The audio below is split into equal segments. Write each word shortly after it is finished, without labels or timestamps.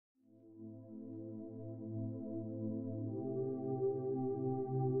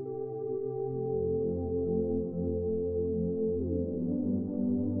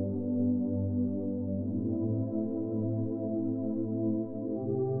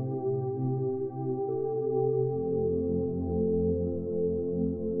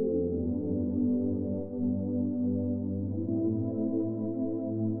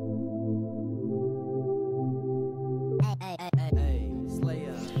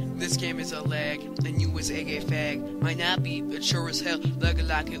This game is a lag, and you is a gay fag. Might not be, but sure as hell,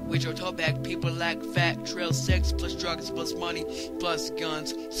 like it with your tote bag. People like fat, trail, sex, plus drugs, plus money, plus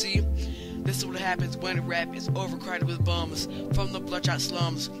guns. See? This is what happens when rap is overcrowded with bums. From the Bloodshot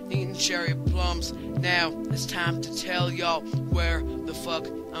Slums, eating cherry plums. Now, it's time to tell y'all where the fuck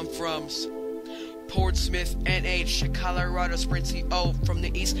I'm from. Portsmouth, NH, Colorado, Sprint, CO, from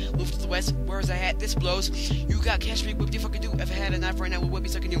the east, move to the west, where's I at, this blows. You got cash, big woopdie-fuckin do. If I had a knife right now, would be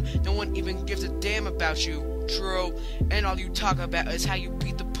sucking you. No one even gives a damn about you. True, and all you talk about is how you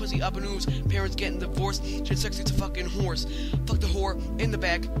beat the pussy up and ooze. Parents getting divorced, shit sexy to fucking horse. Fuck the whore in the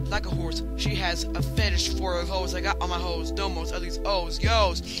back like a horse. She has a fetish for her hoes. I got all my hoes, domos, at least O's,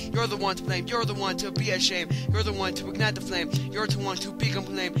 yo's. You're the one to blame, you're the one to be ashamed. You're the one to ignite the flame, you're the one to be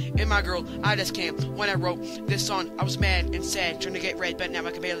complained. And my girl, I just came. When I wrote this song, I was mad and sad, trying to get red, but now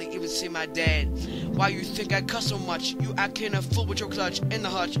I can barely even see my dad. Why you think I cuss so much? You acting a fool with your clutch in the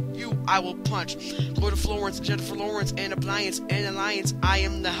hutch. You, I will punch. Go to Florence, Jennifer Lawrence, and Appliance, and Alliance. I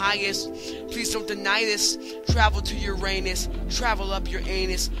am the highest. Please don't deny this. Travel to Uranus, travel up your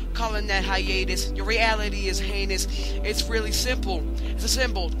anus, calling that hiatus. Your reality is heinous. It's really simple. It's a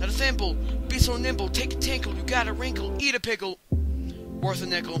symbol, not a thimble. Be so nimble, take a tinkle. You got a wrinkle, eat a pickle. Worth a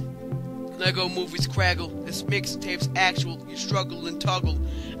nickel. Lego movies craggle, this mixtape's actual. You struggle and tuggle,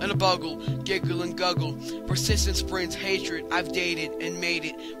 and a buggle, giggle and guggle. Persistence brings hatred, I've dated and made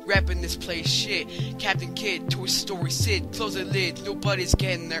it. Rapping this place shit. Captain Kidd, Toy Story Sid, close the lid, nobody's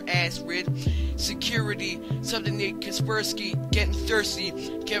getting their ass rid. Security, something Nick Kaspersky, getting thirsty.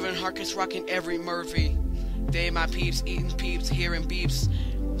 Kevin Harkus rocking every Murphy. They my peeps, eating peeps, hearing beeps.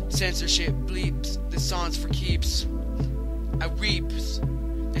 Censorship bleeps, this song's for keeps. I weeps.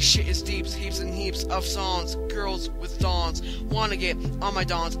 The shit is deeps, heaps and heaps of songs. Girls with thorns wanna get on my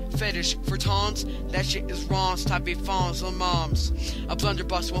dawns. Fetish for taunts, that shit is wrong. Stop be fawns on moms. A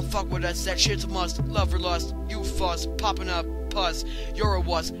blunderbuss won't fuck with us, that shit's a must. Love or lust, you fuss, popping up pus. You're a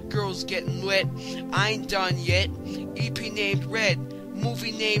wuss, girls getting wet. I ain't done yet. EP named Red,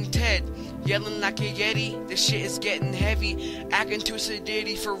 movie named Ted. Yelling like a yeti, this shit is getting heavy. Acting too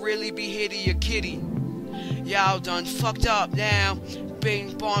sedity for really be hitty a kitty. Y'all done fucked up now.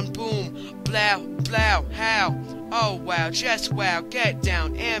 Bing, bong, boom, blow, blow, how? Oh wow, just wow, get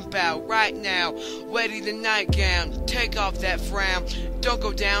down and bow right now. Ready the nightgown, take off that frown. Don't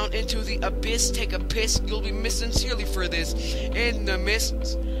go down into the abyss, take a piss. You'll be missing sincerely for this. In the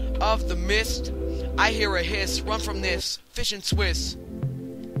midst of the mist, I hear a hiss, run from this, fish and Swiss.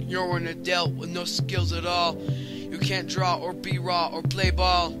 You're an adult with no skills at all. You can't draw or be raw or play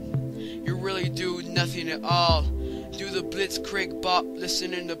ball. You really do nothing at all. Do the blitzkrieg bop,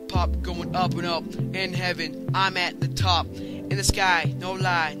 listening to pop, going up and up. In heaven, I'm at the top. In the sky, no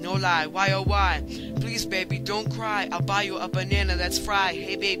lie, why oh why? Please baby, don't cry, I'll buy you a banana that's fried.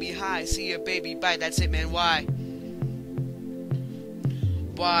 Hey baby, hi, see ya baby, bye, that's it man, why?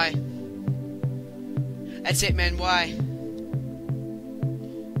 Why? That's it man, why?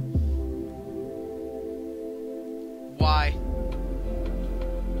 Why?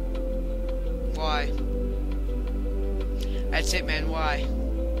 Why? That's it, man. Why?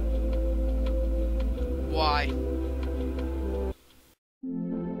 Why?